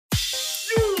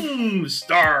Shoom!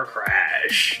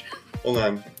 Starcrash! Hold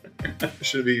on.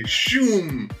 Should it be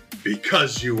shoom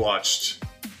because you watched?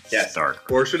 Yeah,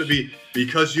 Starcrash. Or should it be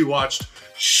because you watched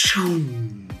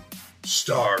shoom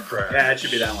Starcrash? Yeah, it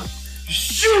should be that one.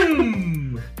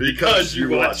 Shoom! Because you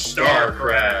watched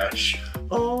Starcrash.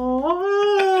 All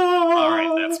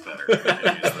right, that's better.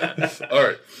 That. All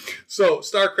right. So,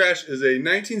 Starcrash is a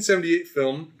 1978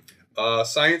 film,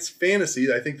 science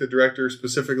fantasy. I think the director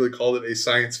specifically called it a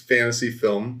science fantasy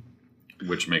film.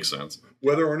 Which makes sense.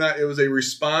 Whether or not it was a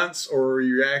response or a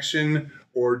reaction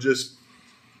or just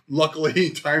luckily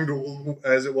timed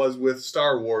as it was with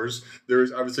Star Wars, there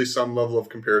is obviously some level of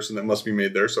comparison that must be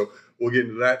made there. So, we'll get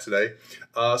into that today.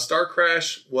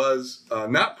 Starcrash was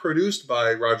not produced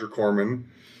by Roger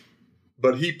Corman,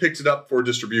 but he picked it up for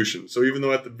distribution. So even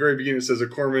though at the very beginning it says a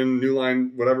Corman, New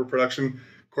Line, whatever production,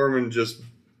 Corman just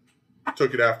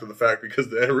took it after the fact because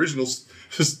the original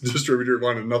distributor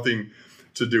wanted nothing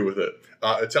to do with it.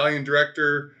 Italian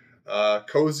director,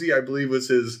 Cosi, I believe was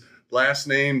his last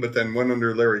name, but then went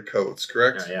under Larry Coates,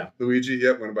 correct? Yeah. Luigi,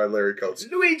 yep, went by Larry Coates.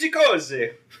 Luigi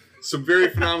Cosi! Some very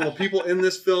phenomenal people in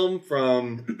this film,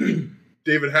 from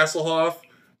David Hasselhoff,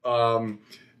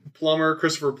 Plummer,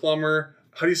 Christopher Plummer.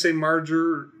 How do you say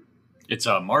Marjorie? It's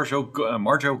Marjo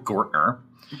Gortner,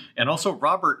 and also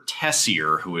Robert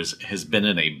Tessier, who has been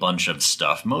in a bunch of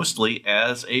stuff, mostly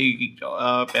as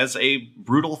a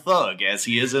brutal thug, as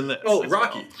he is in this. Oh,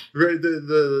 Rocky. Well.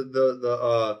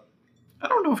 The I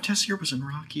don't know if Tessier was in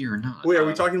Rocky or not. Wait, are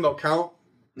we talking about Count?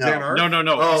 No. Xanar?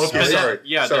 No. Oh, okay, sorry.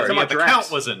 Yeah, sorry. the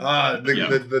Count was in.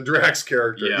 The Drax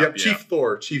character. Yeah, yep, yeah. Chief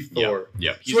Thor.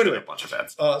 Yeah, he's So been anyway, in a bunch of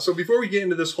that stuff. So before we get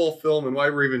into this whole film and why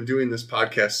we're even doing this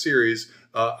podcast series,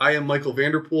 I am Michael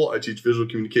Vanderpool. I teach visual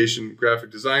communication,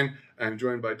 graphic design. I'm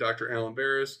joined by Dr. Alan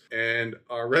Barris and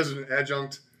our resident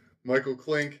adjunct, Michael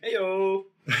Klink. Heyo!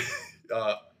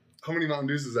 How many Mountain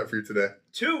Dews is that for you today?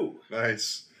 2.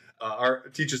 Nice.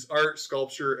 Teaches art,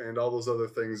 sculpture, and all those other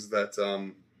things that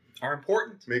Are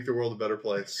important. make the world a better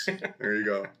place. There you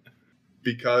go.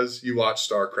 Because you watched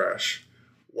Starcrash.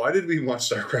 Why did we watch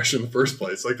Starcrash in the first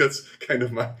place? Like, that's kind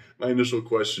of my initial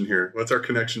question here. What's our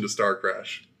connection to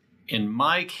Starcrash? In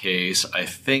my case, I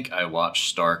think I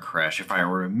watched Starcrash, if I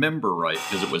remember right,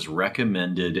 because it was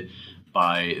recommended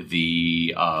by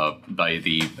the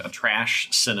trash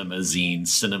cinema zine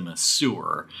Cinema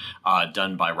Sewer,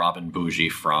 done by Robin Bougie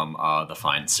from the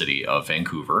fine city of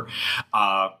Vancouver.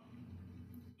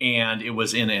 And it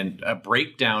was in a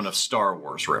breakdown of Star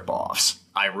Wars ripoffs.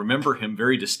 I remember him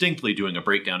very distinctly doing a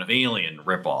breakdown of Alien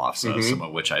ripoffs, some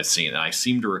of which I've seen. And I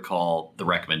seem to recall the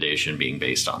recommendation being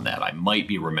based on that. I might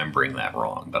be remembering that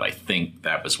wrong, but I think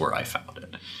that was where I found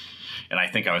it. And I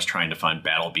think I was trying to find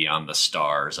Battle Beyond the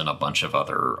Stars and a bunch of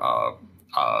other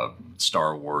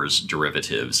Star Wars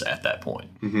derivatives at that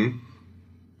point. Mm-hmm.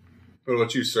 What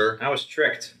about you, sir? I was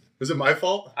tricked. Was it my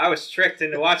fault? I was tricked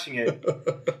into watching it.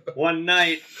 One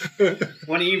night,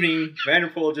 one evening,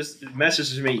 Vanderpool just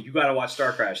messages me, "You got to watch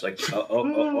Starcrash." Like,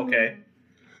 oh, okay.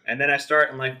 And then I start,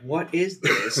 I'm like, what is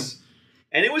this?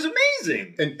 And it was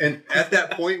amazing. And at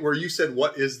that point where you said,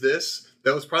 "What is this?"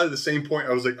 that was probably the same point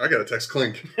I was like, I got to text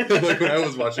Clink. Like when I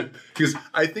was watching. Because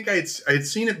I think I had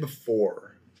seen it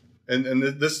before. And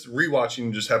this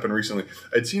rewatching just happened recently.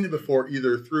 I'd seen it before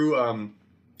either through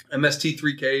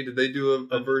MST3K. Did they do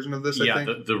a version of this, I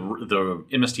think? The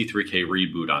MST3K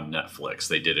reboot on Netflix,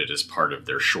 they did it as part of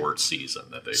their short season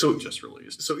that they just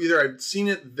released. So either I'd seen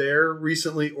it there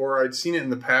recently or I'd seen it in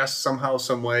the past somehow,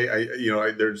 some way.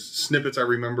 There's snippets I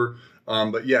remember.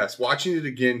 But yes, watching it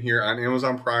again here on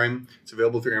Amazon Prime. It's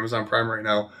available through Amazon Prime right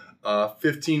now.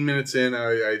 15 minutes in,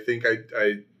 I think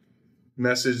I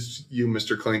messaged you,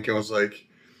 Mr. Clink, and was like,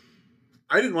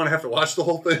 I didn't want to have to watch the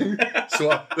whole thing. So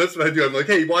that's what I do. I'm like,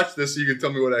 hey, watch this so you can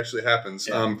tell me what actually happens.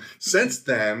 Yeah. Since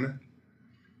then...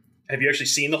 Have you actually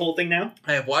seen the whole thing now?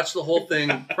 I have watched the whole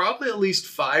thing probably at least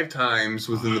 5 times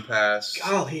within the past...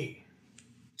 Golly.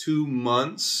 2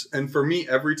 months. And for me,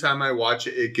 every time I watch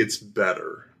it, it gets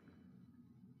better.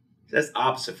 That's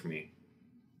opposite for me.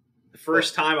 The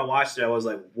first time I watched it, I was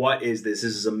like, what is this?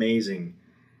 This is amazing.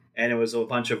 And it was a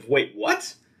bunch of, wait,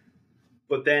 what?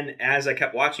 But then as I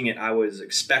kept watching it, I was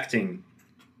expecting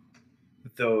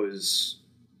those,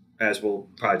 as we'll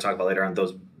probably talk about later on,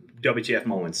 those WTF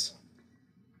moments.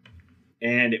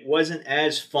 And it wasn't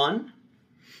as fun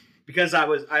because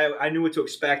I knew what to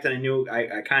expect, and I knew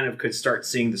I kind of could start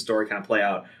seeing the story kind of play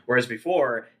out. Whereas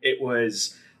before, it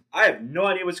was... I have no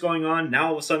idea what's going on. Now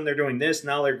all of a sudden they're doing this.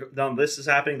 Now this is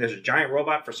happening. There's a giant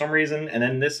robot for some reason, and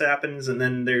then this happens, and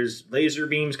then there's laser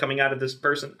beams coming out of this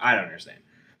person. I don't understand.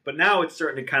 But now it's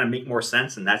starting to kind of make more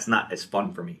sense, and that's not as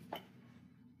fun for me.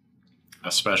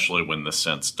 Especially when the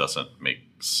sense doesn't make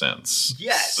sense.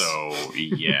 Yes. So,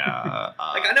 yeah.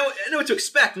 Like, I know what to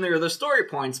expect, and there are the story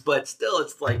points, but still,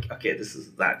 it's like, okay, this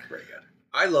is not very good.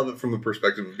 I love it from the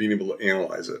perspective of being able to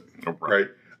analyze it, Right.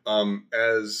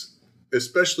 As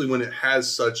especially when it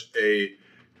has such a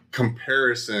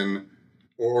comparison,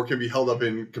 or can be held up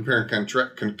in compare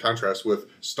and contrast with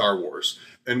Star Wars,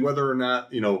 and whether or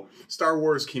not Star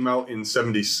Wars came out in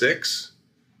 '76.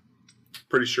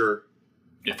 Pretty sure,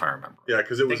 if I remember. yeah,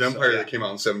 because it was Empire so, yeah. that came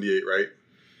out in '78, right?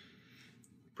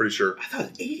 Pretty sure. I thought it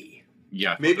was 80.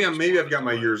 Yeah. Maybe I've got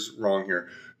my years wrong here,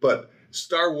 but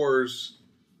Star Wars.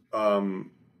 And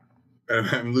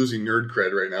I'm losing nerd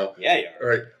cred right now. Yeah, you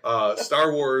are. Right.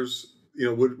 Star Wars,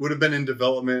 would have been in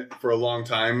development for a long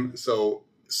time. So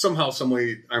somehow, some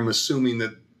way, I'm assuming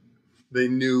that they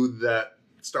knew that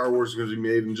Star Wars was going to be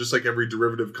made, and just like every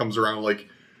derivative comes around, like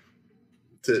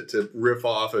to riff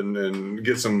off and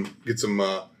get some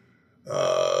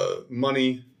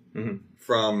money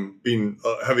from being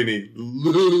having a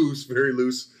very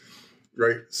loose,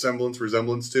 right,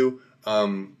 resemblance to.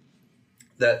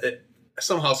 That it,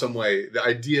 somehow, some way, the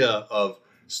idea of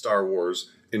Star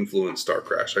Wars influenced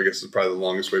Starcrash. I guess is probably the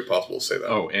longest way possible to say that.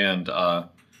 Oh, and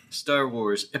Star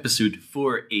Wars Episode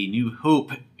 4: A New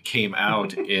Hope came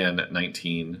out in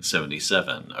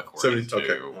 1977, according to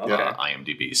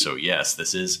IMDb. So, yes,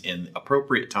 this is in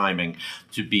appropriate timing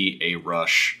to be a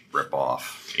Rush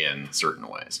ripoff in certain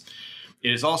ways.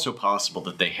 It is also possible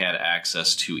that they had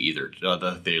access to either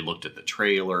that they looked at the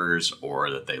trailers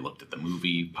or that they looked at the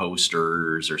movie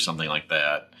posters or something like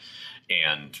that,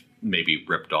 and maybe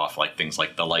ripped off like things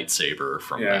like the lightsaber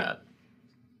from that.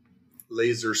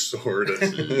 Laser sword.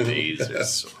 Laser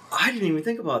sword. I didn't even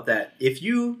think about that. If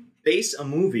you base a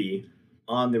movie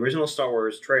on the original Star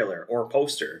Wars trailer or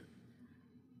poster,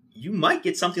 you might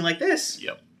get something like this.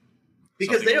 Yep.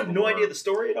 Because Something they have no more- idea the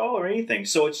story at all or anything.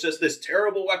 So it's just this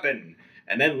terrible weapon,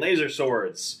 and then laser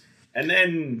swords, and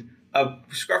then a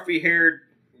scruffy-haired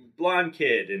blonde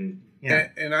kid, and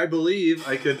And I believe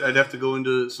I'd have to go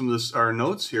into some of our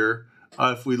notes here.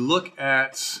 If we look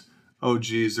at,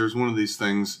 there's one of these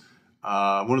things.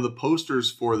 One of the posters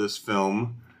for this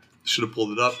film, should have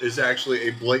pulled it up, is actually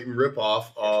a blatant ripoff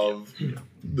of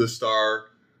the Star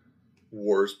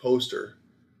Wars poster.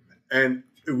 And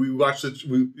we watched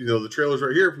the trailer's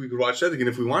right here. If we could watch that again,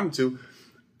 if we wanted to,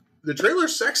 the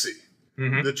trailer's sexy.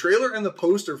 Mm-hmm. The trailer and the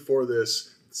poster for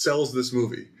this sells this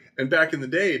movie. And back in the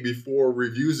day, before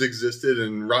reviews existed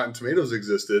and Rotten Tomatoes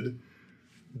existed,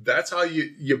 that's how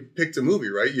you picked a movie,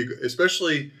 right?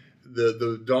 Especially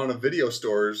the dawn of video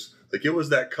stores. Like, it was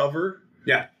that cover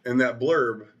and that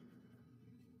blurb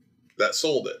that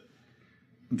sold it.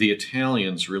 The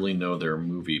Italians really know their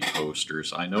movie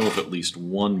posters. I know of at least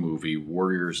one movie,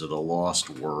 Warriors of the Lost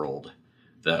World,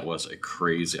 that was a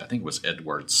crazy, I think it was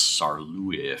Edward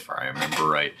Sarlui, if I remember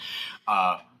right,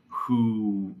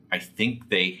 who I think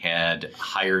they had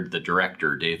hired the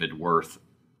director, David Worth,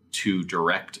 to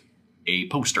direct a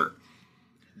poster.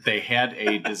 They had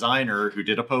a designer who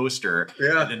did a poster,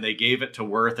 and then they gave it to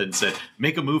Worth and said,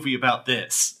 make a movie about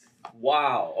this.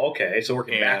 Wow, okay, so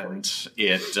working backwards.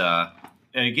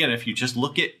 And again, if you just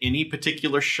look at any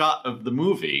particular shot of the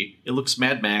movie, it looks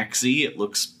Mad Maxy, it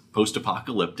looks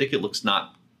post-apocalyptic, it looks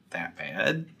not that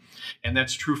bad. And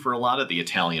that's true for a lot of the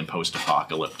Italian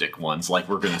post-apocalyptic ones, like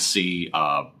we're going to see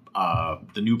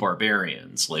The New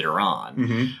Barbarians later on.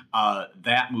 Mm-hmm.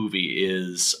 That movie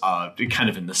is kind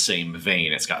of in the same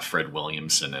vein. It's got Fred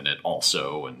Williamson in it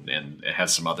also, and it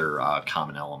has some other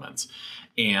common elements.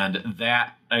 And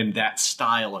that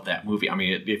style of that movie, I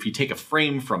mean, if you take a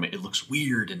frame from it, it looks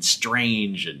weird and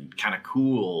strange and kind of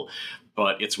cool.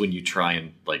 But it's when you try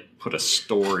and like put a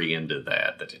story into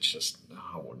that it's just,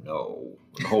 oh no,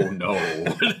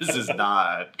 this is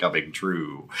not coming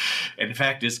true. And in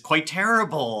fact, it's quite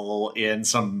terrible in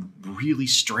some really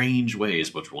strange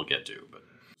ways, which we'll get to. But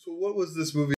so, what was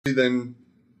this movie then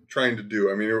trying to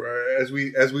do? I mean, as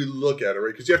we look at it,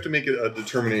 right? Because you have to make it a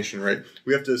determination, right?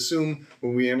 We have to assume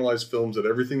when we analyze films that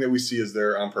everything that we see is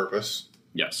there on purpose.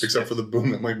 Yes. Except for the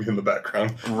boom that might be in the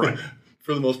background. Right.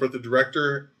 For the most part, the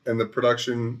director and the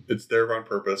production, it's there on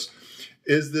purpose.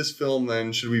 Is this film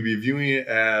then, should we be viewing it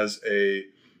as a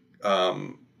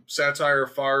satire,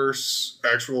 farce,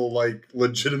 actual, like,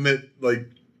 legitimate, like,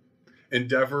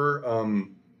 endeavor?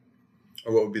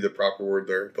 Or what would be the proper word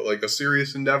there? But, like, a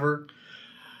serious endeavor?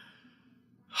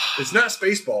 It's not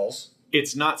Spaceballs.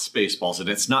 It's not Spaceballs, and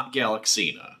it's not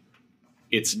Galaxina.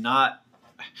 It's not...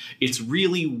 It's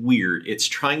really weird. It's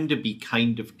trying to be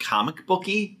kind of comic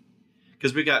booky.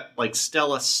 Because we got, like,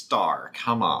 Stella Star.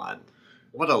 Come on.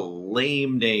 what a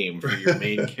lame name for your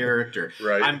main character.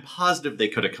 Right. I'm positive they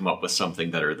could have come up with something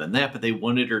better than that, but they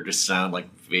wanted her to sound like,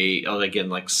 again,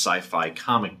 like sci-fi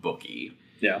comic booky.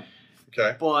 Yeah.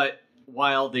 Okay. But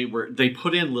while they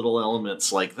put in little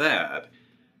elements like that,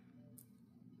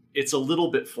 it's a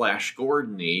little bit Flash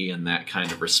Gordon-y in that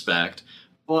kind of respect,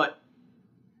 but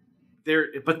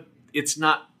it's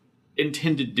not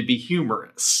intended to be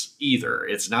humorous either.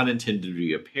 It's not intended to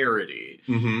be a parody.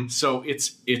 Mm-hmm. So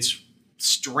it's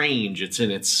strange. It's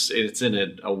in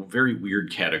a very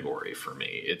weird category for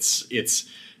me. It's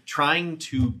trying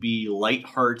to be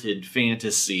lighthearted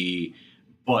fantasy,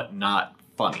 but not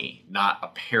funny, not a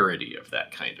parody of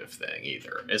that kind of thing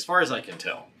either, as far as I can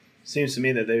tell. Seems to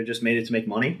me that they just made it to make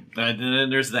money. And then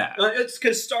there's that. It's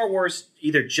because Star Wars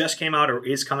either just came out or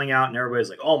is coming out, and everybody's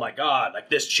like, "Oh my god!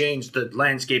 Like this changed the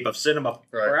landscape of cinema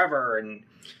forever." And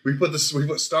we put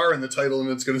Star in the title, and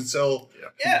it's going to sell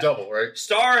double, right?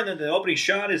 Star, and then the opening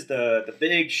shot is the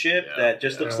big ship that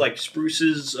just looks like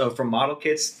spruces from model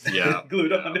kits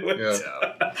glued onto it.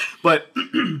 Yeah. But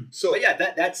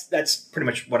that's pretty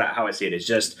much how I see it. It's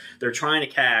just they're trying to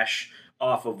cash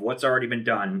off of what's already been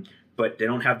done, but they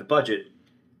don't have the budget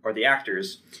or the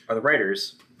actors or the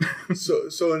writers.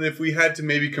 So and if we had to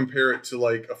maybe compare it to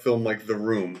like a film like The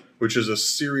Room, which is a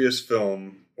serious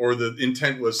film, or the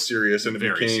intent was serious and it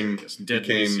became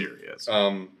serious.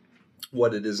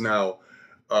 What it is now,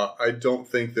 I don't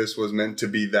think this was meant to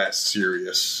be that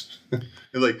serious.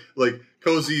 like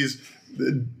Cozy's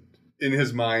in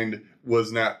his mind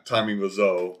was not Tommy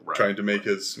Wiseau trying to make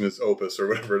his opus or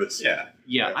whatever it is. Yeah.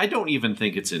 I don't even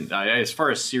think it's as far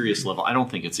as serious level, I don't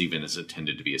think it's even as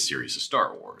intended to be a series of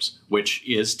Star Wars, which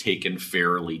is taken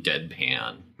fairly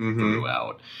deadpan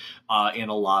throughout.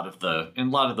 And a lot of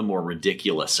the more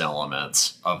ridiculous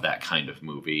elements of that kind of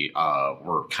movie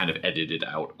were kind of edited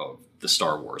out of the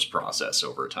Star Wars process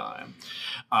over time.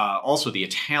 Also, the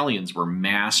Italians were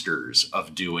masters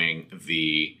of doing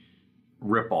the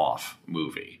rip-off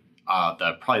movie.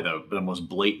 Probably the most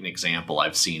blatant example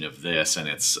I've seen of this, and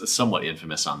it's somewhat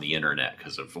infamous on the internet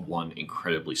because of one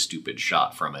incredibly stupid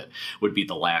shot from it, would be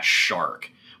The Last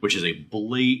Shark, which is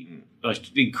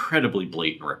incredibly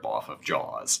blatant ripoff of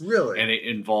Jaws. Really? And it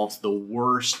involves the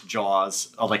worst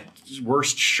Jaws,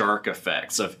 worst shark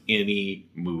effects of any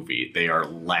movie. They are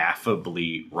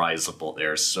laughably risible. They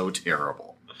are so terrible.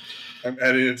 I'm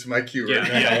adding it to my queue right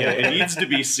now. Yeah. It needs to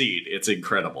be seen. It's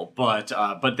incredible. But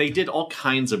they did all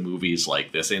kinds of movies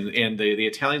like this. And the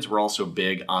Italians were also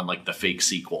big on like the fake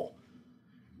sequel.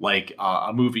 Like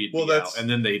a movie would be out, and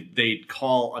then they'd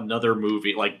call another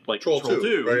movie like Troll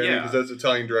 2, right? Yeah. Because that's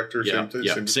Italian director.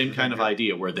 Same kind of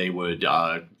idea where they would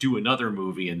do another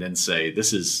movie and then say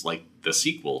this is like the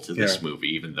sequel to this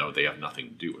movie, even though they have nothing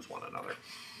to do with one another.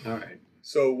 All right.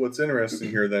 So what's interesting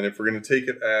here then, if we're going to take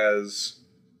it as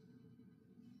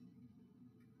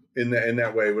in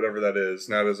that way, whatever that is,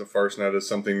 not as a farce, not as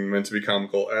something meant to be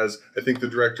comical, as I think the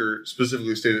director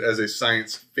specifically stated, as a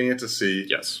science fantasy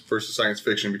versus science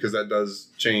fiction, because that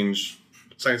does change.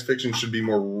 Science fiction should be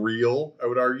more real, I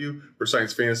would argue, where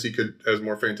science fantasy has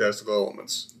more fantastical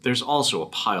elements. There's also a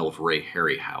pile of Ray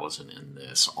Harryhausen in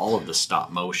this. All of the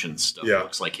stop motion stuff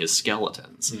looks like his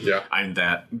skeletons. Yeah. I'm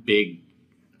that big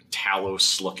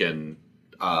Talos looking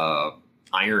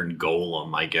iron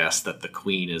golem, I guess, that the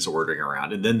queen is ordering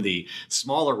around. And then the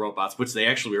smaller robots, which they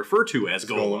actually refer to as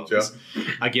golems.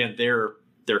 Again, they're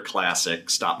classic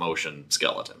stop motion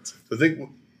skeletons. So I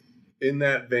think in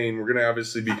that vein, we're going to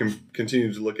obviously be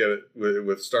continuing to look at it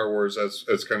with Star Wars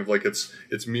as kind of like its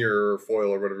mirror or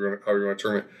foil or whatever, however you want to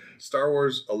term it. Star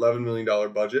Wars, $11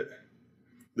 million budget.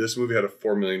 This movie had a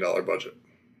 $4 million budget.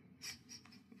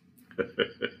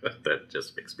 That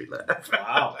just makes me laugh.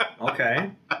 Wow.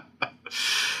 Okay.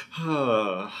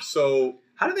 So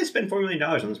how did they spend $4 million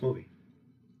on this movie?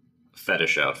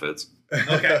 Fetish outfits.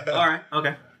 Okay. All right.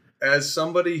 Okay. As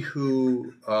somebody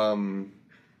who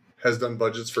has done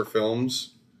budgets for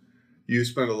films, you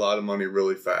spend a lot of money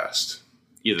really fast.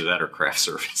 Either that or craft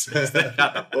services. They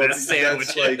got the best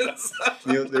sandwiches.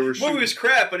 They were movie was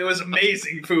crap, but it was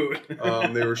amazing food.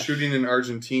 They were shooting in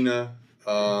Argentina.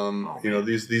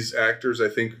 These actors, I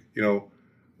think,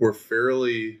 were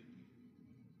fairly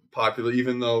popular,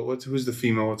 even though who's the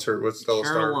female? What's Stella Star?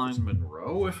 Caroline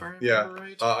Munro, if I remember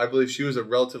right. I believe she was a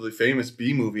relatively famous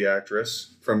B movie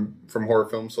actress from horror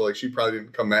films, so like she probably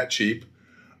didn't come that cheap.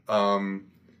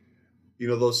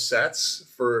 Those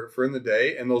sets for in the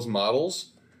day and those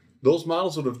models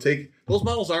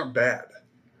aren't bad.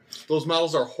 Those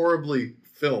models are horribly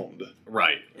filmed.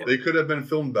 Right. They could have been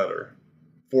filmed better.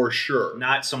 for sure.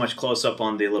 Not so much close up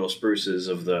on the little spruces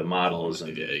of the models.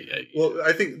 And, Well,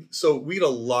 I think so. We get a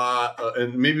lot,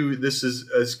 and maybe this is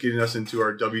us getting us into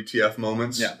our WTF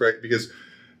moments, right? Because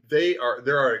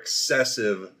there are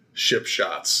excessive ship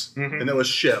shots, and that was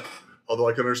ship. Although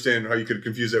I can understand how you could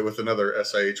confuse it with another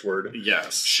SIH word.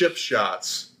 Yes, ship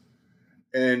shots.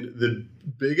 And the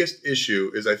biggest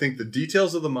issue is, I think the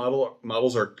details of the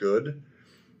models are good.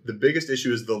 The biggest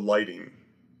issue is the lighting.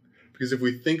 Because if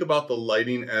we think about the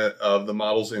lighting of the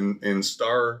models in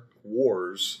Star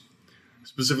Wars,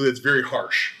 specifically, it's very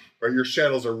harsh. Right? Your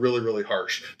shadows are really, really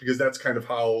harsh. Because that's kind of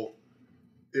how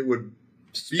it would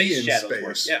be in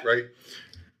space. Right?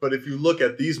 But if you look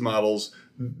at these models,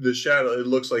 the shadow, it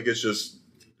looks like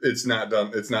it's not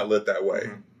done. It's not lit that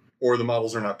way. Or the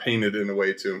models are not painted in a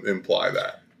way to imply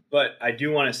that. But I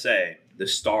do want to say the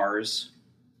stars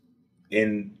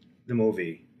in the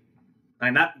movie,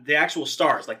 like not the actual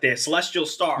stars, like the celestial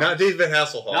stars. Not David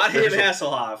Hasselhoff. Not David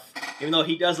Hasselhoff, even though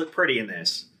he does look pretty in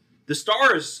this. The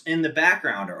stars in the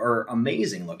background are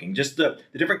amazing looking. Just the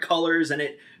different colors, and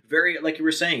it very, like you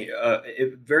were saying,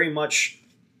 it very much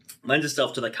lends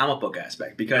itself to the comic book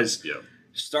aspect, because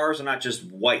stars are not just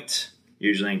white.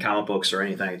 Usually in comic books or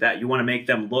anything like that, you want to make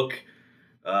them look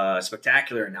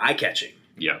spectacular and eye-catching.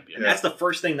 And that's the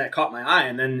first thing that caught my eye.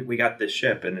 And then we got this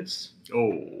ship, and it's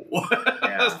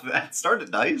that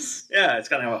started nice. Yeah, it's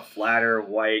kind of a flatter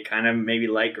white, kind of maybe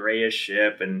light grayish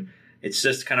ship, and it's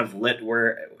just kind of lit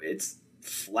where it's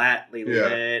flatly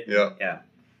lit. Yeah.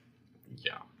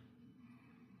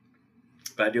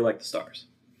 But I do like the stars.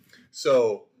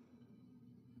 So,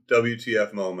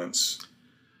 WTF moments.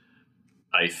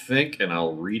 I think, and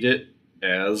I'll read it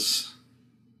as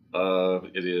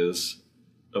it is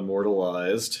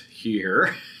immortalized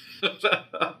here.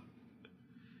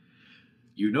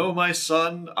 You know, my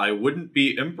son, I wouldn't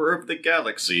be Emperor of the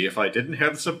Galaxy if I didn't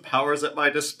have some powers at my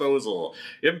disposal.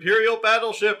 Imperial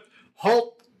battleship,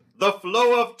 halt the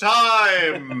flow of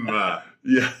time!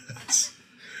 Yes.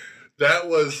 That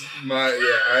was my,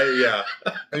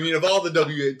 I mean, of all the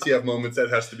WTF moments,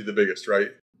 that has to be the biggest,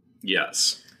 right?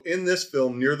 Yes. In this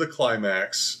film, near the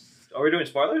climax... Are we doing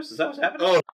spoilers? Is that what's happening?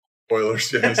 Oh,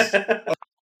 spoilers, yes. It's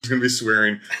going to be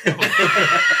swearing.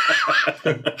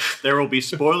 There will be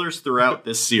spoilers throughout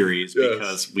this series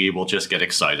because we will just get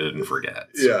excited and forget.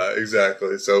 Yeah,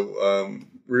 exactly. So,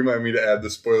 remind me to add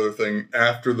the spoiler thing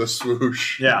after the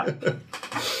swoosh. Yeah.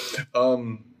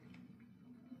 I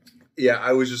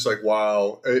was just like,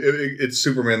 wow. It's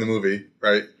Superman the movie,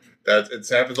 right? It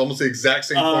happens almost the exact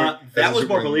same point. That was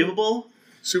more believable.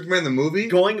 Superman the movie?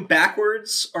 Going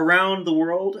backwards around the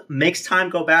world makes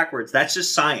time go backwards. That's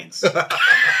just science.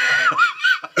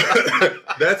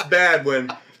 That's bad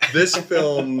when this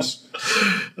film's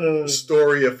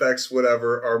story effects,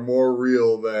 whatever, are more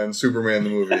real than Superman the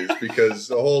movies, because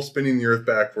the whole spinning the earth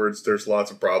backwards, there's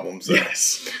lots of problems there.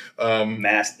 Yes.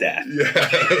 Mass death.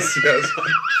 Yes.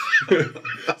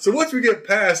 So once we get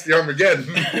past the Armageddon,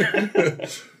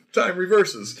 time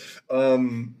reverses.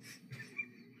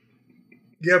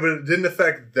 Yeah, but it didn't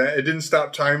affect that. It didn't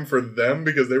stop time for them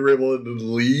because they were able to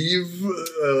leave.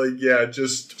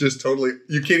 Just totally.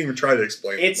 You can't even try to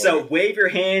explain it. It's a wave your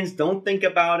hands, don't think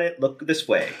about it, look this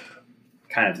way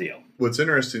kind of deal. What's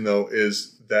interesting, though,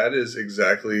 is that is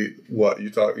exactly what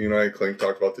you and I, Clink,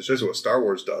 talked about this. Just what Star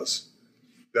Wars does.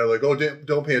 They're like, oh,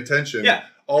 don't pay attention. Yeah.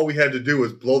 All we had to do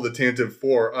was blow the Tantive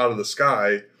 4 out of the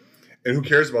sky, and who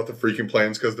cares about the freaking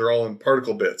planes because they're all in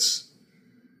particle bits.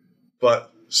 But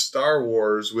Star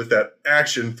Wars, with that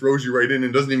action, throws you right in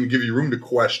and doesn't even give you room to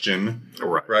question.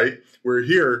 Right? Where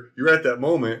here, you're at that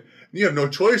moment, and you have no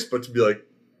choice but to be like,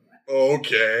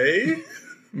 okay,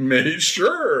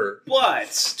 sure.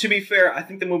 But, to be fair, I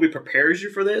think the movie prepares you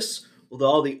for this with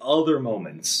all the other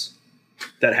moments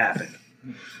that happen.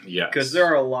 Yes. Because there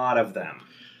are a lot of them.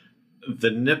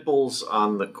 The nipples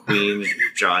on the Queen's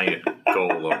giant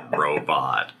golem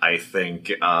robot, I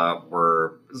think,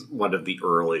 were one of the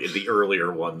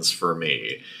earlier ones for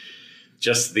me.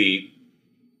 Just the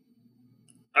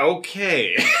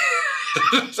okay.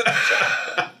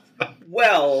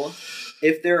 Well,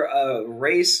 if they're a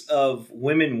race of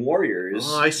women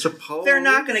warriors, I suppose they're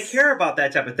not going to care about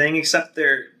that type of thing, except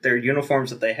their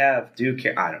uniforms that they have do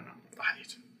care. I don't know.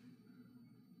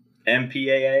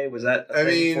 MPAA, was that a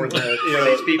thing for these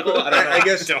people? I don't know. I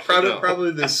guess probably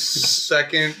the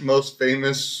second most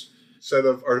famous set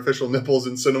of artificial nipples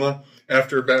in cinema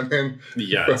after Batman.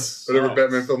 Yes. Whatever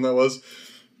Batman film that was.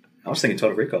 I was thinking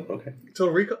Total Recall, but okay.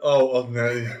 Total Recall? Oh,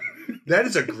 no. That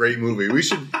is a great movie.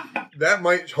 That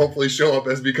might hopefully show up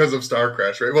as because of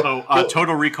Starcrash, right?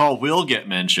 Total Recall will get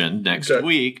mentioned next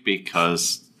week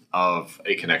because of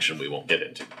a connection we won't get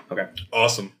into. Okay.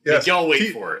 Awesome. Yes. Y'all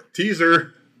wait for it.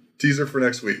 Teaser for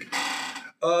next week.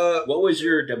 What was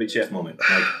your WTF moment?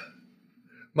 Like,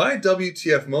 my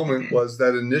WTF moment was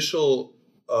that initial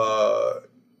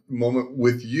moment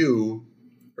with you,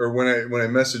 or when I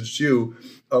messaged you,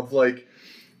 of like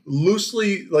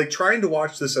loosely like trying to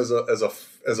watch this as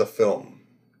a film,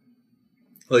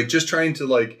 like just trying to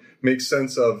like make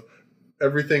sense of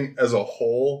everything as a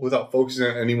whole without focusing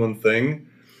on any one thing.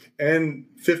 And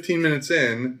 15 minutes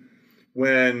in,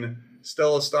 when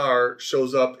Stella Star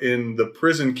shows up in the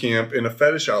prison camp in a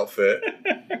fetish outfit.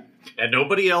 And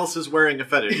nobody else is wearing a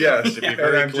fetish. Yes, to be and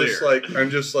very I'm clear.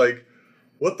 just like,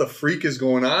 what the freak is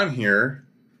going on here?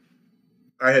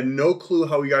 I had no clue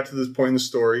how we got to this point in the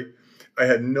story. I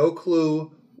had no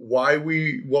clue what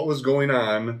was going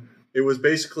on. It was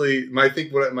basically my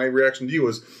reaction to you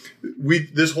was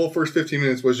this whole first 15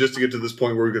 minutes was just to get to this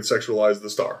point where we could sexualize the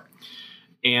star.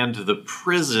 And the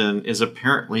prison is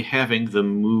apparently having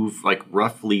them move like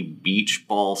roughly beach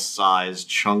ball sized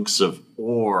chunks of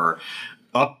ore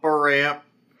up a ramp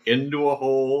into a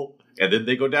hole, and then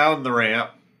they go down the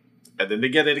ramp, and then they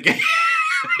get it again.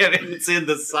 And it's in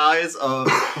the size of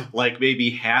like maybe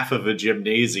half of a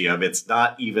gymnasium. It's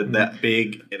not even that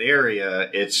big an area.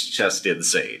 It's just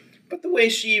insane. but the way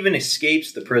she even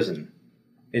escapes the prison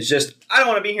is just, I don't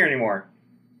want to be here anymore.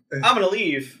 I'm going to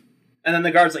leave. And then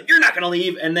the guard's like, you're not going to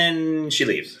leave. And then she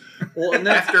leaves. Well, and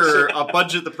after a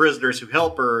bunch of the prisoners who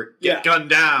help her get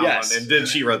gunned down, and then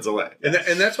she runs away. And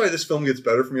that's why this film gets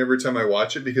better for me every time I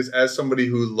watch it, because as somebody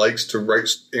who likes to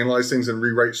analyze things and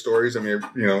rewrite stories, I mean,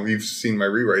 you've seen my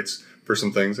rewrites for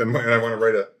some things, and I want to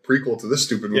write a prequel to this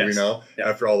stupid movie now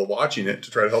after all the watching it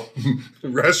to try to help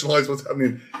rationalize what's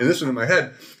happening in this one in my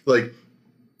head. Like,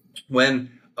 when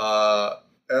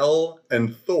Elle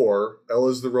and Thor, Elle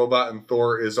is the robot and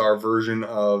Thor is our version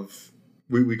of...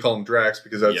 We call him Drax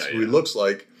because that's who he looks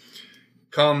like,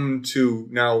 come to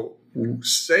now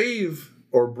save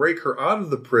or break her out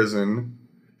of the prison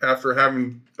after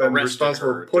having been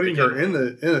responsible for putting her in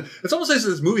the... It's almost as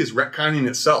if this movie is retconning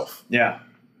itself. Yeah.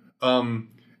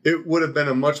 It would have been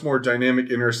a much more dynamic,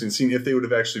 interesting scene if they would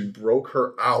have actually broke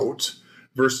her out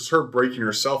versus her breaking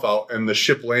herself out and the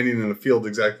ship landing in the field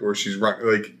exactly where she's running.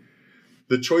 Like...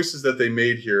 The choices that they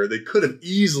made here, they could have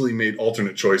easily made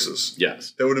alternate choices.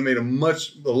 Yes. That would have made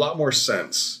a lot more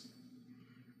sense.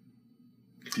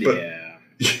 But, yeah.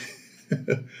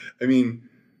 I mean,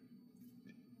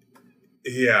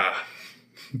 yeah.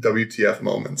 WTF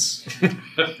moments.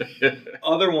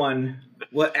 Other one,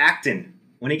 Acton.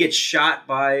 When he gets shot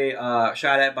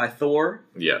at by Thor.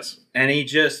 Yes. And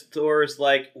Thor's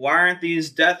like, why aren't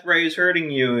these death rays hurting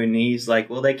you? And he's like,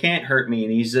 well, they can't hurt me.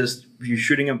 And you're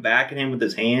shooting him back at him with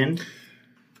his hand.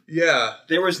 Yeah.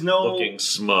 There was no... Looking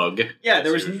smug. Yeah,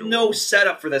 there was no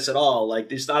setup for this at all. Like,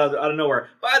 just out of nowhere.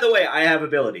 By the way, I have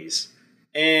abilities.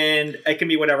 And I can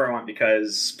be whatever I want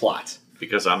because plot.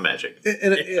 Because I'm magic.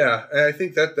 And I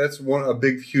think that's a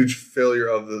big, huge failure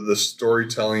of the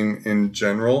storytelling in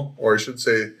general, or I should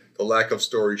say the lack of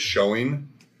story showing.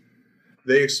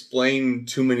 They explain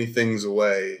too many things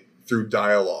away through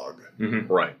dialogue.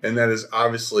 Mm-hmm. Right. And that is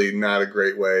obviously not a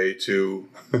great way to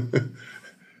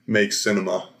make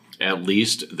cinema. At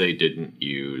least they didn't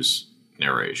use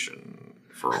narration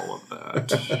for all of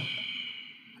that.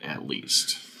 At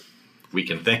least. We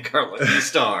can thank our lucky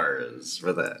stars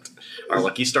for that. Our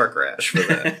lucky Starcrash for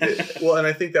that. Well, and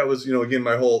I think that was, again,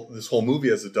 this whole movie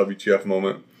as a WTF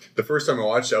moment. The first time I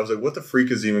watched it, I was like, what the freak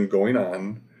is even going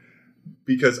on?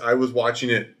 Because I was watching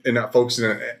it and not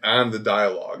focusing on the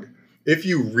dialogue. If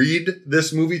you read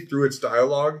this movie through its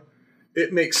dialogue,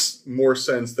 it makes more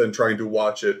sense than trying to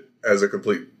watch it as a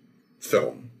complete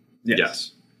film.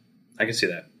 Yes. I can see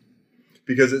that.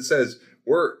 Because it says,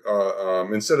 we're,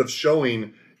 instead of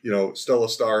showing... Stella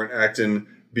Star and Acton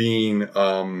being, what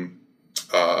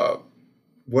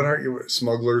are you,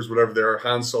 smugglers, whatever they are,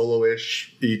 Han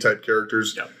Solo-ish type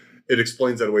characters. Yep. It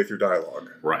explains that away through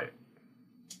dialogue. Right.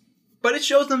 But it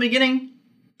shows in the beginning.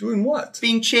 Doing what?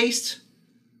 Being chased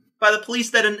by the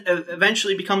police that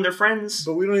eventually become their friends.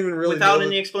 But we don't even really without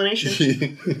any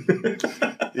explanation.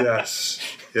 Yes.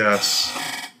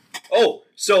 Oh,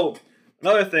 so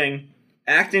another thing.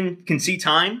 Acton can see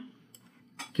time.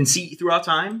 Can see throughout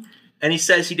time, and he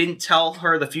says he didn't tell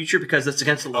her the future because that's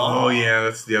against the law. Oh yeah,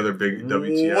 that's the other big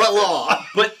WTF. What law?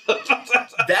 But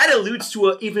that alludes to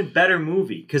an even better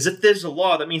movie, because if there's a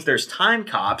law, that means there's time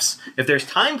cops. If there's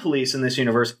time police in this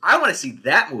universe, I want to see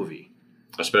that movie.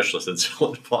 Especially since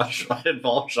it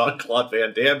involves Jean-Claude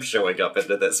Van Damme showing up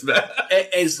into this mess.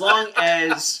 As long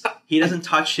as he doesn't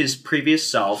touch his previous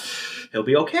self, he'll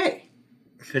be okay.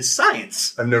 It's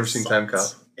science. I've never seen Time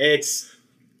Cop. It's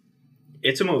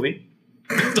a movie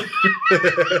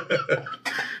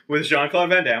with Jean-Claude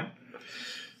Van Damme.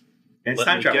 And it's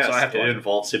time travel, so I have to watch it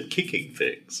involves him kicking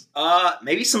things.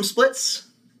 Maybe some splits.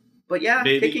 But yeah,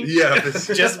 maybe. kicking. Yeah,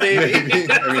 just maybe.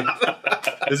 I mean,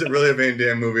 is it really a Van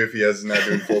Damme movie if he is not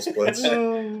doing full splits?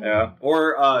 Yeah.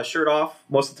 Or shirt off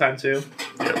most of the time, too.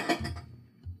 Yep.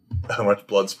 I watched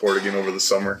Bloodsport again over the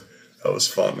summer. That was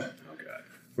fun. Oh, God.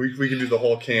 We could do the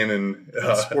whole canon.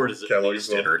 Sport is at catalog least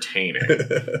as well. entertaining.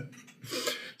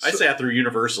 I sat through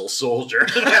Universal Soldier.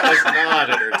 That was not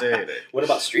entertaining. What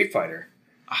about Street Fighter?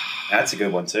 That's a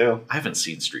good one, too. I haven't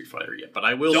seen Street Fighter yet, but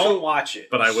I will. Don't watch it.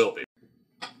 But I will be.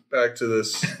 Back to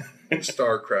this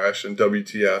Starcrash and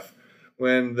WTF.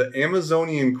 When the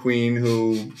Amazonian queen,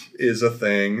 who is a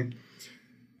thing,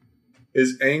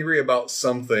 is angry about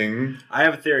something. I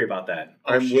have a theory about that.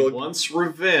 She wants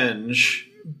revenge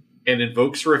and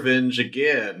invokes revenge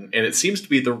again, and it seems to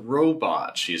be the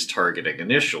robot she's targeting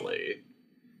initially.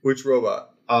 Which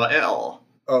robot? L.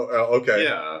 Oh, okay.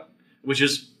 Yeah. Which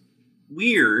is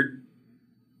weird,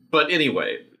 but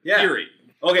anyway, theory.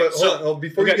 Okay, But hold on,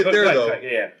 before you get there, though,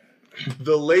 yeah.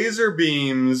 the laser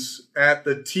beams at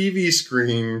the TV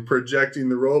screen projecting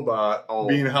the robot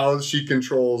being how she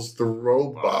controls the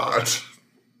robot.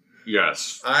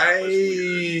 Yes.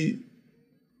 I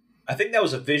think that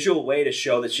was a visual way to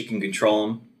show that she can control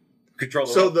him.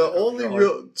 So the only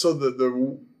real... So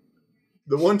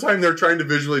the one time they're trying to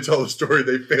visually tell the story,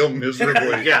 they fail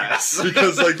miserably. Yes.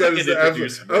 Because like that is the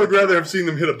absolute... I would rather have seen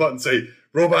them hit a button and say,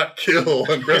 robot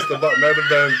kill, and press the button. That would have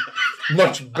been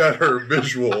much better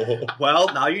visual. Well,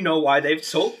 now you know why they've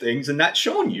sold things and not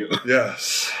shown you.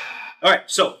 Yes. All right,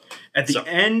 so at the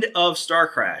end of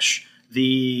Starcrash,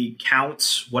 the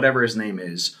Count, whatever his name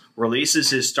is, releases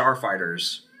his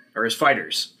starfighters, or his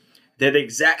fighters. They're the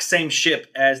exact same ship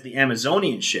as the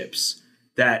Amazonian ships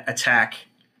that attack...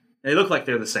 They look like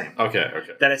they're the same. Okay.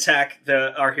 That attack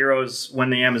our heroes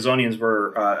when the Amazonians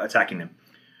were attacking them.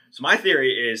 So my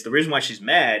theory is the reason why she's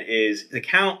mad is the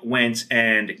Count went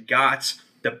and got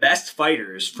the best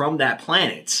fighters from that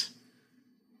planet.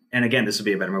 And again, this would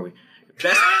be a better movie.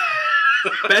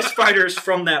 Best fighters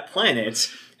from that planet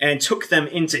and took them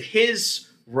into his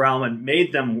realm and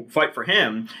made them fight for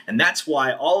him. And that's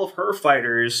why all of her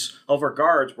fighters, all of her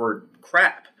guards were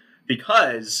crap.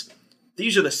 Because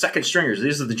these are the second stringers.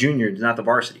 These are the juniors, not the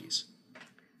varsities.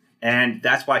 And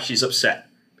that's why she's upset.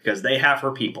 Because they have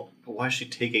her people. But why is she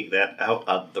taking that out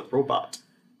on the robot?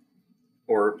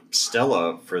 Or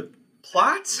Stella, for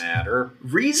plot? Matter.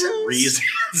 Reasons? Reasons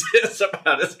is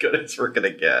about as good as we're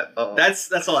going to get. Oh.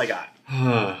 That's all I got.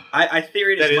 I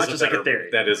theoried as much as I could theory.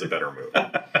 That is a better movie.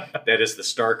 That is the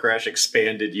Starcrash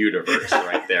expanded universe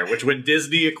right there, which when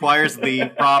Disney acquires the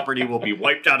property will be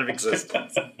wiped out of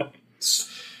existence.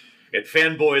 And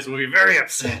fanboys will be very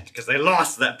upset because they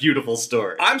lost that beautiful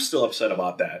story. I'm still upset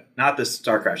about that. Not this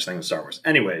Starcrash thing with Star Wars.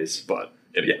 Anyways.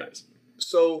 Yeah.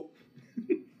 So,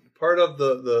 part of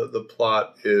the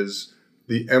plot is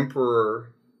the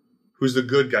Emperor, who's the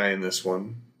good guy in this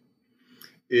one,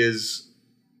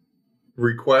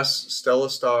 requests Stella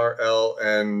Star, L,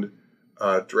 and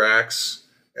Drax,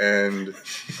 and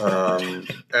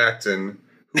Acton,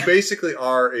 who basically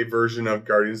are a version of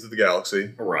Guardians of the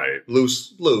Galaxy. Right.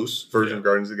 Loose version of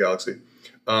Guardians of the Galaxy.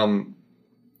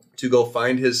 To go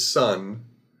find his son,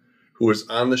 who was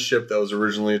on the ship that was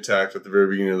originally attacked at the very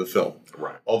beginning of the film.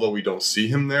 Right. Although we don't see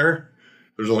him there.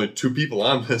 There's only 2 people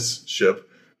on this ship.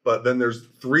 But then there's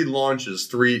 3 launches,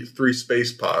 three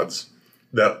space pods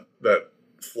that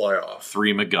fly off.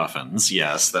 3 MacGuffins,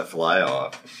 yes, that fly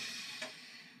off.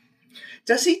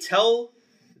 Does he tell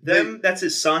them that's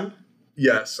his son?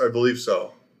 Yes, I believe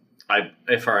so.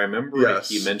 If I remember right,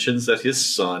 he mentions that his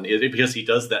son, because he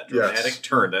does that dramatic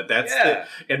turn.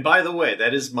 And by the way,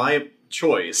 that is my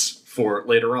choice for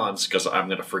later on, because I'm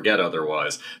going to forget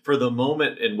otherwise, for the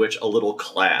moment in which a little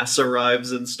class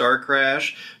arrives in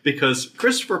Starcrash, because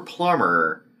Christopher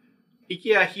Plummer,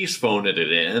 he's phoning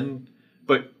it in,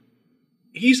 but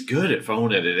he's good at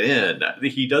phoning it in.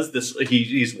 He does this.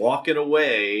 He's walking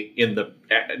away in the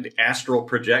astral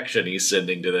projection he's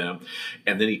sending to them,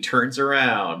 and then he turns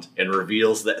around and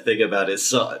reveals that thing about his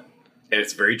son, and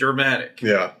it's very dramatic.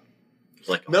 Yeah,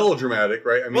 like melodramatic,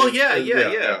 right? I mean,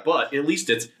 yeah. But at least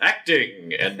it's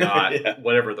acting and not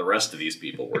whatever the rest of these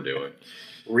people were doing.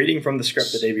 Reading from the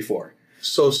script the day before.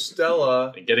 So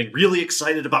Stella and getting really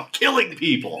excited about killing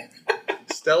people.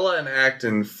 Stella and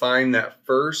Acton find that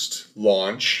first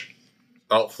launch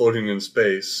out floating in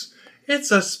space.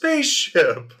 It's a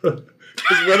spaceship.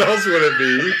 Because what else would it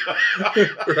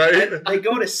be? Right? They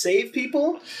go to save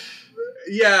people?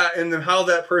 Yeah, and then how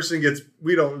that person gets,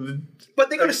 we don't... But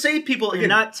they're going to save people and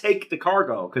not take the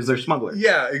cargo because they're smugglers.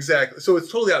 Yeah, exactly. So it's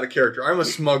totally out of character. I'm a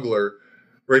smuggler,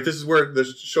 right? This is where the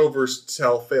show versus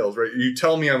tell fails, right? You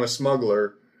tell me I'm a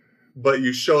smuggler, but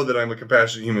you show that I'm a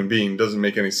compassionate human being. Doesn't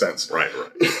make any sense. Right.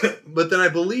 But then I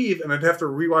believe, and I'd have to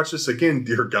rewatch this again,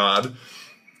 dear God,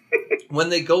 when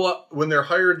they go up, when they're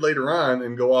hired later on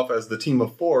and go off as the team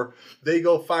of 4, they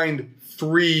go find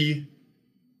 3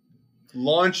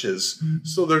 launches.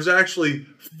 So there's actually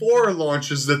 4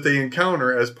 launches that they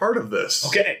encounter as part of this.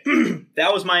 Okay,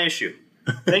 that was my issue.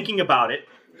 Thinking about it.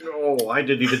 Oh, I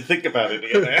didn't even think about it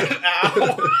yet.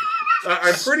 Ow.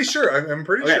 I'm pretty sure. I'm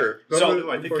pretty sure.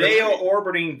 So they are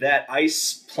orbiting that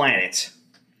ice planet.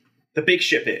 The big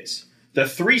ship is. The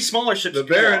 3 smaller ships. The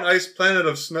barren ice planet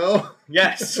of snow?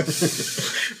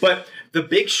 Yes. But the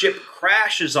big ship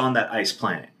crashes on that ice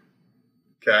planet.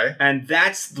 Okay. And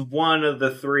that's one of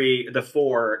the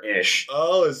 4-ish.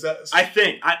 Oh, is that... I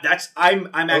think.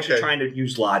 I'm actually trying to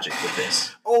use logic with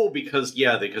this. Oh, because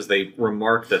they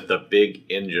remark that the big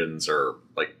engines are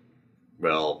like,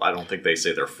 well, I don't think they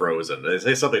say they're frozen. They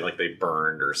say something like they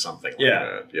burned or something like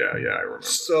that. Yeah, I remember.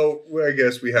 So I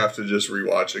guess we have to just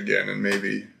rewatch again, and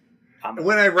maybe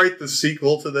when I write the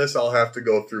sequel to this, I'll have to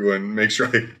go through and make sure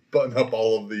I button up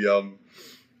all of the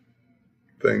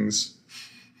things.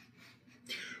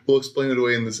 We'll explain it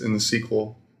away in the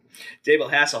sequel. David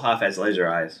Hasselhoff has laser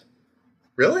eyes.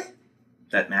 Really?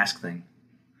 That mask thing.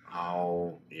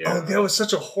 Oh, yeah. Oh, that was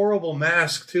such a horrible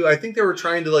mask, too. I think they were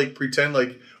trying to, pretend,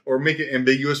 or make it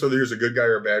ambiguous whether he was a good guy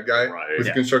or a bad guy with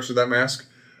the construction of that mask.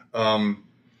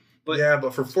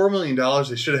 But for $4 million,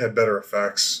 they should have had better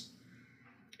effects.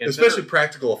 Especially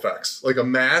practical effects. Like a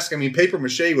mask. I mean, paper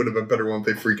mache would have been better one if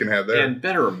they freaking had there. And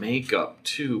better makeup,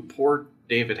 too. Poor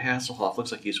David Hasselhoff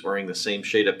looks like he's wearing the same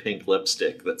shade of pink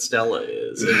lipstick that Stella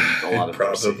is. In a lot of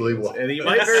probably will. And he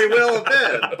might very well have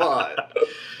been, but...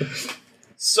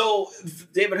 So,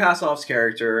 David Hasselhoff's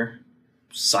character,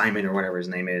 Simon or whatever his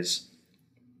name is,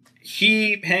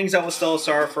 he hangs out with Stella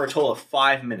Star for a total of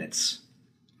 5 minutes.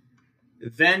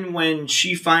 Then when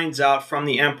she finds out from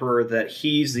the Emperor that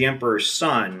he's the Emperor's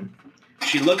son,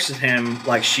 she looks at him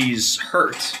like she's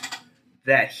hurt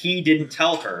that he didn't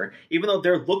tell her, even though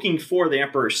they're looking for the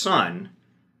Emperor's son.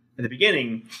 In the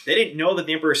beginning, they didn't know that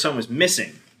the Emperor's son was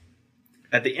missing.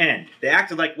 At the end, they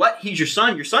acted like, what? He's your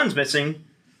son? Your son's missing?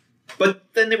 But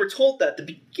then they were told that at the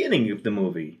beginning of the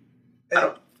movie.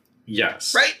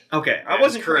 Yes. Right? Okay, I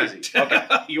wasn't crazy. Okay.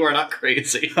 You are not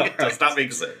crazy. It does not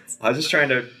make sense. I was just trying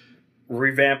to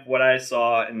revamp what I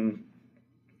saw, and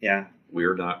yeah.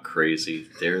 We're not crazy.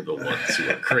 They're the ones who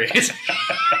are crazy.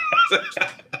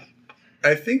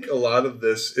 I think a lot of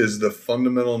this is the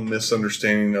fundamental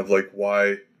misunderstanding of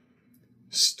why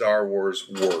Star Wars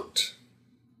worked.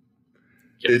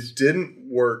 Yes. It didn't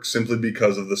work simply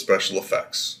because of the special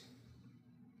effects.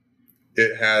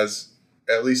 It has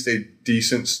at least a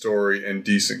decent story and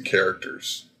decent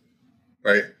characters,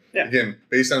 right? Yeah. Again,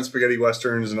 based on spaghetti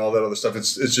westerns and all that other stuff,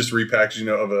 it's just repackaging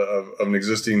of an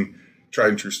existing tried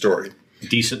and true story.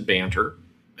 Decent banter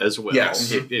as well. Yes.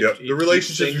 The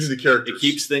relationships between the characters. It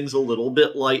keeps things a little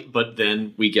bit light, but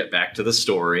then we get back to the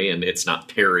story, and it's not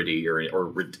parody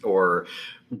or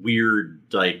weird,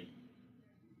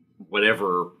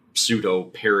 whatever pseudo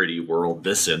parody world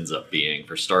this ends up being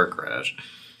for Starcrash.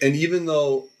 And even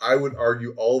though I would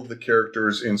argue all of the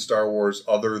characters in Star Wars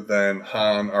other than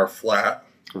Han are flat,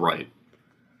 right,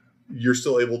 you're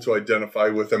still able to identify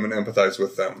with them and empathize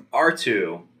with them.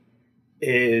 R2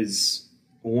 is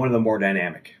one of the more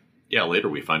dynamic. Yeah, later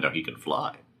we find out he can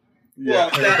fly.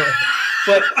 Yeah.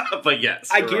 Well, but yes,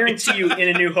 I guarantee you,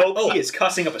 in A New Hope, he is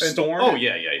cussing up a storm. Oh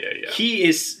yeah. He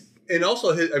is, and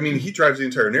also, he drives the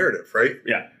entire narrative, right?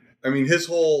 Yeah. I mean, his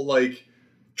whole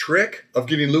trick of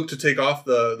getting Luke to take off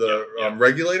the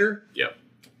regulator. Yep.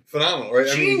 Phenomenal, right?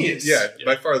 Genius. I mean,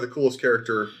 by far the coolest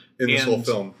character in this whole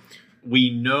film.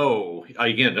 We know,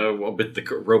 again, with the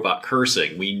robot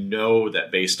cursing, we know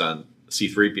that based on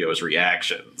C-3PO's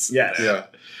reactions. Yes. Yeah.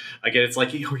 Again, it's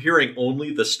like you're hearing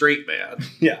only the straight man.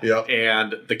 Yeah.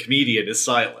 And the comedian is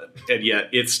silent. And yet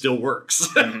it still works.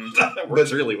 It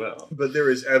works really well. But there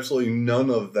is absolutely none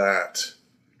of that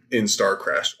in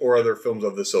Starcrash or other films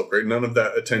of this ilk, right? None of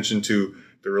that attention to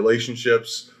the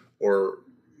relationships or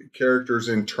characters'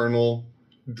 internal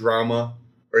drama,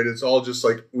 right? It's all just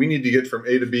we need to get from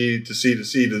A to B to C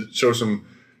to show some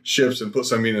ships and put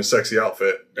somebody in a sexy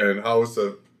outfit. And how is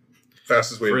the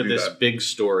fastest way to do that? For this big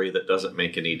story that doesn't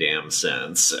make any damn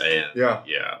sense. And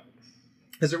yeah.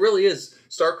 Because it really is.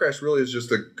 Starcrash really is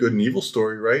just a good and evil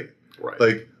story, right?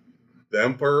 Right. The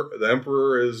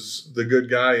Emperor is the good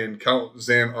guy, and Count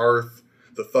Xan Arth,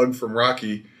 the thug from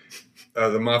Rocky,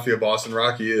 the mafia boss in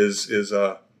Rocky, is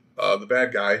the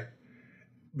bad guy.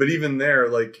 But even there,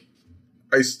 like,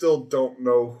 I still don't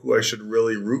know who I should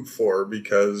really root for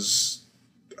because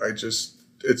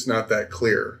it's not that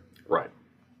clear. Right.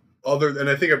 And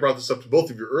I think I brought this up to both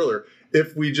of you earlier.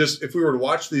 If we were to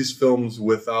watch these films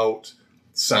without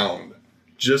sound,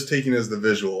 just taking as the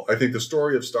visual, I think the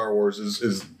story of Star Wars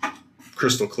is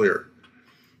crystal clear.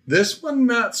 This one,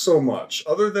 not so much.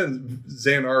 Other than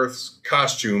Xanarth's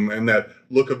costume and that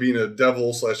look of being a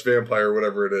devil / vampire,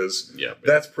 whatever it is,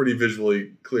 that's pretty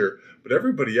visually clear. But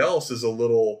everybody else is a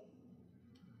little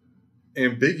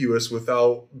ambiguous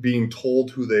without being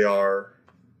told who they are.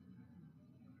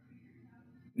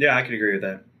 Yeah, I could agree with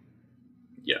that.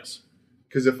 Yes.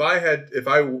 Because if I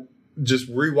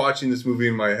just rewatching this movie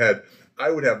in my head,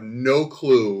 I would have no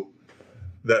clue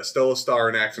that Stella Star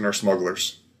and Acton are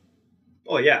smugglers.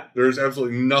 Oh, yeah. There's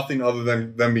absolutely nothing other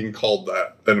than them being called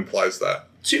that implies that.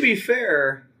 To be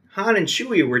fair, Han and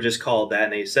Chewie were just called that,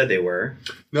 and they said they were.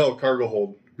 No, cargo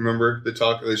hold. Remember? They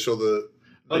show the...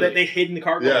 Oh, that they hid in the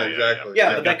cargo hold. Yeah, exactly.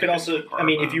 Yeah, but that could also... I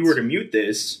mean, if you were to mute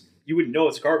this, you wouldn't know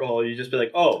it's a cargo hold. You'd just be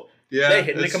like, oh, they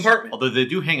hid in the compartment. Although they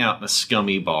do hang out in a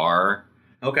scummy bar.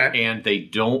 Okay. And they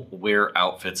don't wear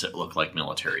outfits that look like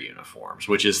military uniforms,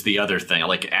 which is the other thing.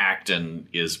 Like, Acton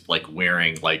is, like,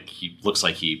 wearing, like, he looks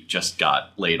like he just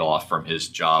got laid off from his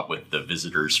job with the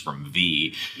visitors from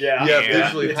V. Yeah. Yeah,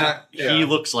 visually. He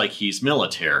looks like he's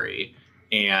military.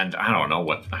 And I don't know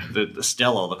what... The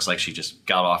Stella looks like she just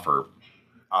got off her...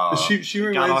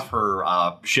 got off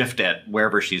her shift at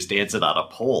wherever she's dancing on a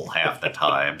pole half the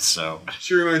time, so...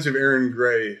 She reminds me of Aaron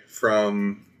Gray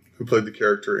from... who played the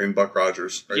character in Buck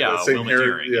Rogers. Right? Yeah, same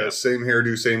hair, same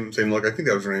hairdo, same look. I think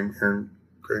that was her name, Aaron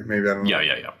Gray. Maybe, I don't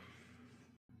know.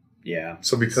 Yeah.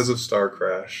 So because of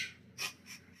Starcrash,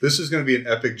 this is going to be an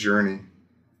epic journey.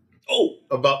 Oh!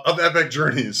 Of epic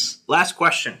journeys. Last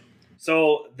question.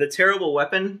 So, the terrible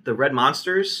weapon, the red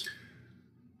monsters...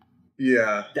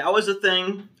 Yeah. That was a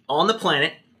thing on the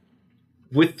planet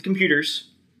with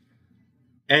computers.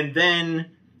 And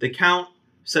then the Count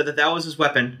said that was his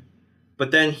weapon. But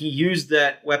then he used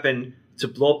that weapon to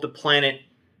blow up the planet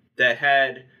that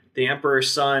had the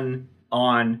Emperor's son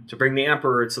on to bring the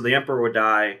Emperor so the Emperor would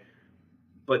die.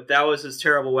 But that was his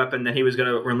terrible weapon that he was going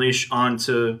to unleash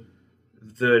onto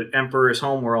the Emperor's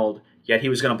homeworld. Yet he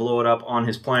was going to blow it up on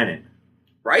his planet.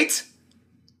 Right?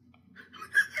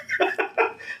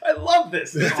 I love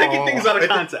this. They're taking things out of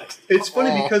context. It's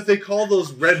funny because they call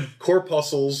those red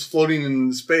corpuscles floating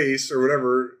in space or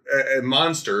whatever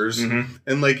monsters,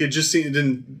 and like it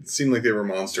didn't seem like they were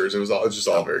monsters. It was just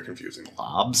all very confusing.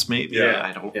 Blobs, maybe. Yeah,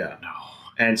 I don't know.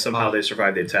 And somehow they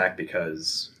survived the attack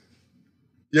because.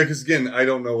 Yeah, because again, I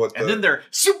don't know what. And then they're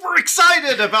super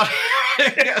excited about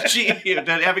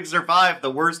having survived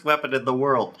the worst weapon in the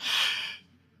world.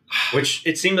 Which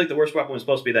it seemed like the worst weapon was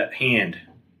supposed to be that hand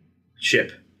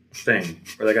ship thing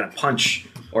where they're going to punch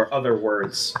or other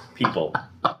words people.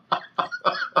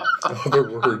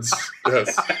 Other words.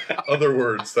 Yes. Other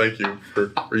words. Thank you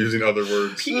for using other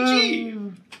words.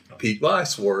 PG. Well, I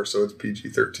swore, so it's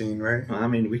PG-13, right? Well, I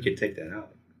mean, we could take that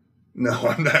out. No,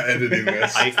 I'm not editing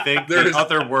this. I think the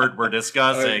other word we're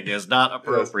discussing is not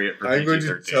appropriate for PG-13. I'm going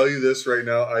to tell you this right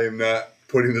now. I am not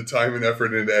putting the time and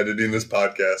effort into editing this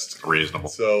podcast. Reasonable.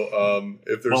 So,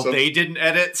 if there's they didn't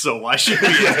edit, so why should we?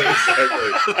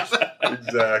 Yeah,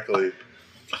 exactly.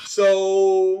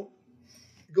 So,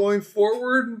 going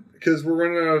forward, because we're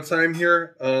running out of time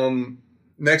here,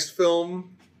 next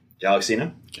film...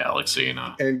 Galaxina?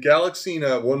 Galaxina. And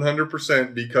Galaxina,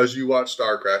 100%, because you watch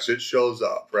Starcrash, it shows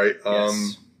up, right?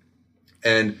 Yes.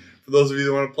 And for those of you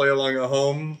that want to play along at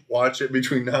home, watch it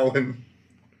between now and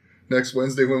next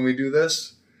Wednesday when we do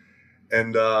this.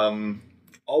 And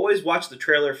always watch the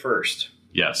trailer first.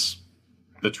 Yes.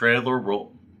 The trailer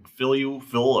will fill you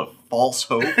full of false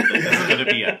hope. It's going to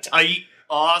be a tight,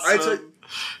 awesome,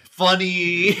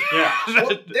 funny,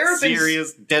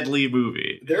 serious, deadly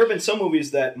movie. There have been some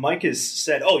movies that Mike has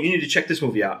said, oh, you need to check this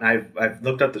movie out. And I've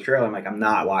looked up the trailer. I'm like, I'm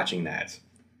not watching that.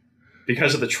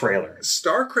 Because of the trailer.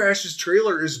 Starcrash's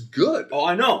trailer is good. Oh,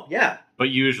 I know. Yeah. But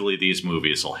usually these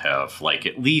movies will have, like,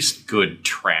 at least good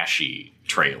trashy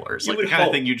trailers. Like the kind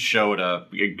of thing you'd show at a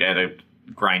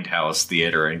grindhouse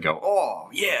theater and go, oh,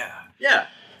 yeah. Yeah.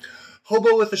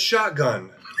 Hobo with a Shotgun.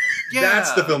 Yeah.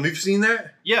 That's the film. You've seen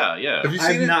that? Yeah, yeah. Have you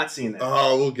seen it? I've not seen that.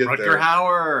 Oh, we'll get Rutger there.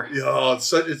 Hauer. Yeah, it's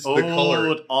the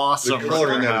color. Awesome. The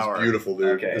color in Rutger that Hauer. is beautiful, dude.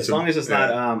 Okay, as long as it's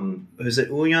not, is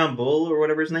it Uyan Bull or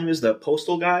whatever his name is? The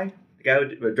Postal guy? The guy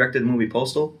who directed the movie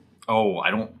Postal? Oh, I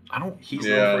don't. He's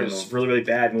known for his really, really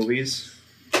bad movies.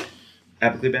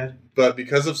 Epically bad? But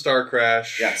because of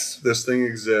Starcrash, Yes. this thing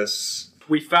exists.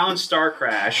 We found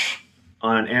Starcrash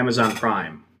on Amazon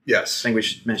Prime. I Yes. think we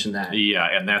should mention that. Yeah,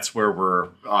 and that's where we're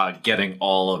getting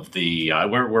all of the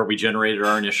where we generated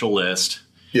our initial list.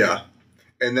 Yeah.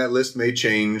 And that list may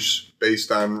change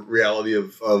based on reality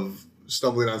of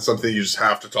stumbling on something you just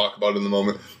have to talk about in the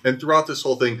moment. And throughout this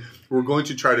whole thing, we're going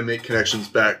to try to make connections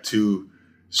back to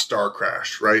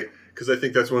Starcrash, right? Because I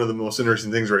think that's one of the most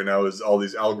interesting things right now is all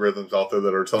these algorithms out there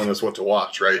that are telling us what to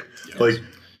watch, right? Yes. Like,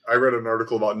 I read an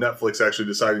article about Netflix actually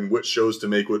deciding which shows to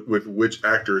make with which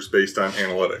actors based on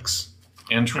analytics.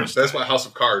 Interesting. That's why House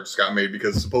of Cards got made,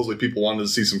 because supposedly people wanted to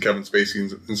see some Kevin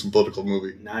Spacey in some political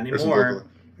movie. Not Or some anymore. political-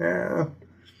 Yeah.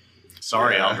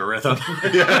 Sorry, Yeah. algorithm.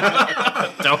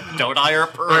 Yeah. don't hire a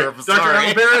perv. Dr. Sorry.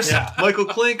 Alan Barris, Yeah. Michael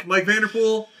Klink, Mike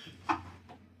Vanderpool.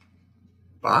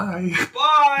 Bye.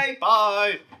 Bye!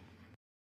 Bye.